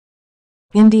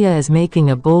India is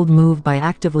making a bold move by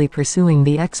actively pursuing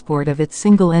the export of its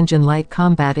single-engine light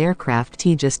combat aircraft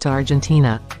TEJAS to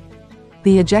Argentina.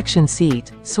 The ejection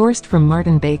seat, sourced from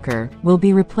Martin Baker, will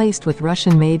be replaced with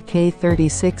Russian-made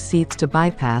K-36 seats to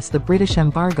bypass the British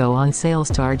embargo on sales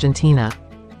to Argentina.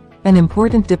 An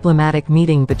important diplomatic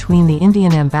meeting between the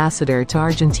Indian ambassador to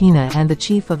Argentina and the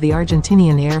chief of the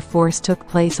Argentinian Air Force took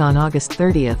place on August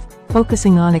 30,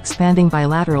 focusing on expanding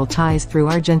bilateral ties through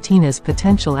Argentina's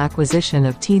potential acquisition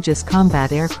of TEJAS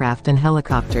combat aircraft and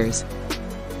helicopters.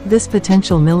 This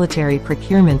potential military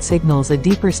procurement signals a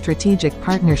deeper strategic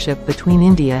partnership between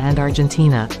India and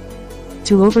Argentina.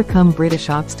 To overcome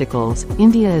British obstacles,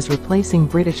 India is replacing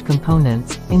British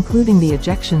components, including the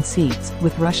ejection seats,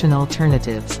 with Russian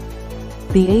alternatives.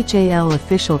 The HAL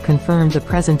official confirmed the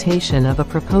presentation of a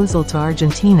proposal to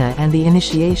Argentina and the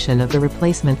initiation of the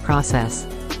replacement process.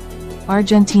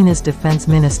 Argentina's defense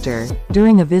minister,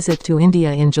 during a visit to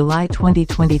India in July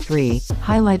 2023,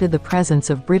 highlighted the presence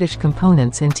of British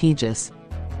components in TEJAS.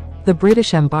 The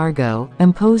British embargo,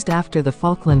 imposed after the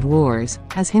Falkland Wars,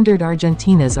 has hindered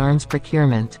Argentina's arms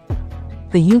procurement.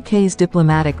 The UK's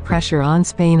diplomatic pressure on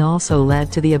Spain also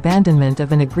led to the abandonment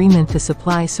of an agreement to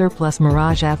supply surplus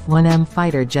Mirage F-1M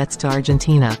fighter jets to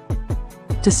Argentina.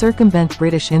 To circumvent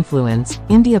British influence,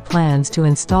 India plans to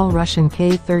install Russian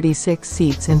K-36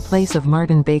 seats in place of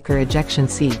Martin Baker ejection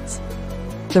seats.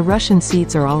 The Russian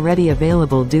seats are already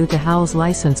available due to HAL's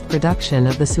licensed production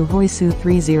of the Sukhoi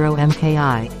Su-30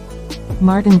 Mki.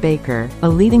 Martin Baker, a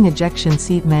leading ejection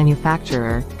seat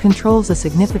manufacturer, controls a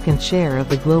significant share of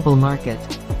the global market.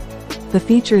 The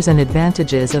features and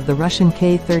advantages of the Russian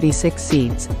K-36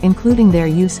 seats, including their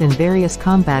use in various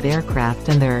combat aircraft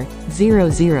and their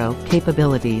 0-0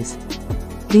 capabilities.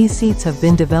 These seats have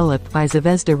been developed by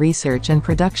Zvezda Research and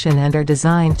Production and are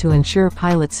designed to ensure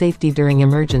pilot safety during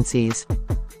emergencies.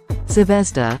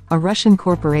 Zvezda, a Russian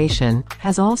corporation,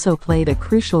 has also played a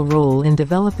crucial role in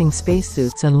developing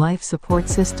spacesuits and life support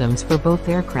systems for both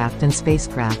aircraft and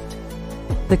spacecraft.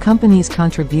 The company's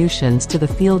contributions to the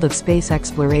field of space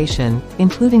exploration,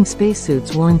 including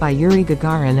spacesuits worn by Yuri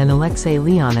Gagarin and Alexei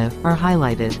Leonov, are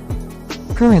highlighted.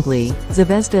 Currently,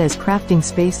 Zvezda is crafting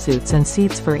spacesuits and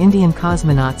seats for Indian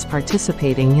cosmonauts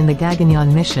participating in the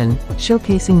Gaganyaan Mission,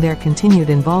 showcasing their continued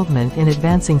involvement in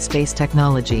advancing space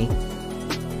technology.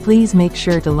 Please make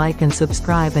sure to like and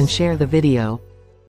subscribe and share the video.